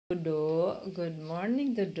Dodo, good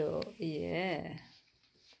morning, Dodo. Yeah,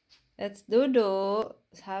 that's Dodo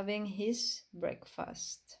having his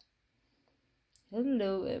breakfast.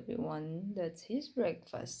 Hello, everyone. That's his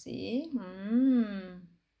breakfast. See?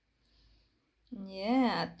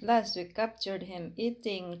 Yeah, at last we captured him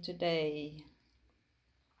eating today.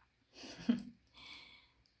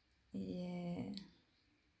 Yeah,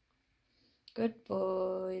 good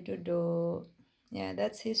boy, Dodo. Yeah,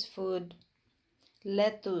 that's his food.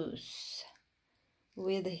 Lettuce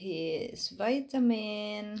with his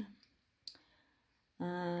vitamin.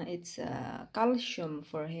 It's calcium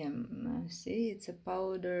for him. See, it's a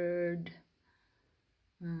powdered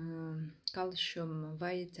calcium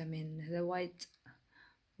vitamin, the white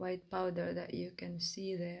powder that you can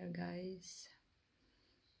see there, guys.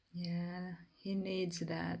 Yeah, he needs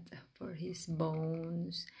that for his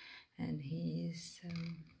bones and his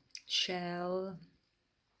shell.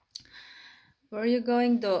 Where are you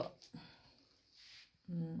going, though?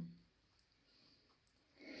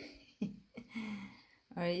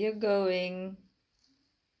 Are you going?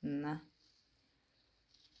 Nah.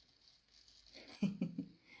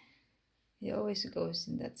 He always goes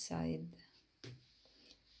in that side.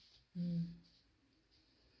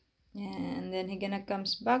 Yeah, and then he gonna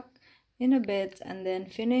comes back in a bit and then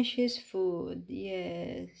finish his food.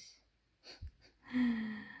 Yes.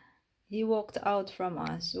 He walked out from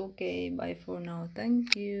us. Okay, bye for now.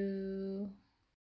 Thank you.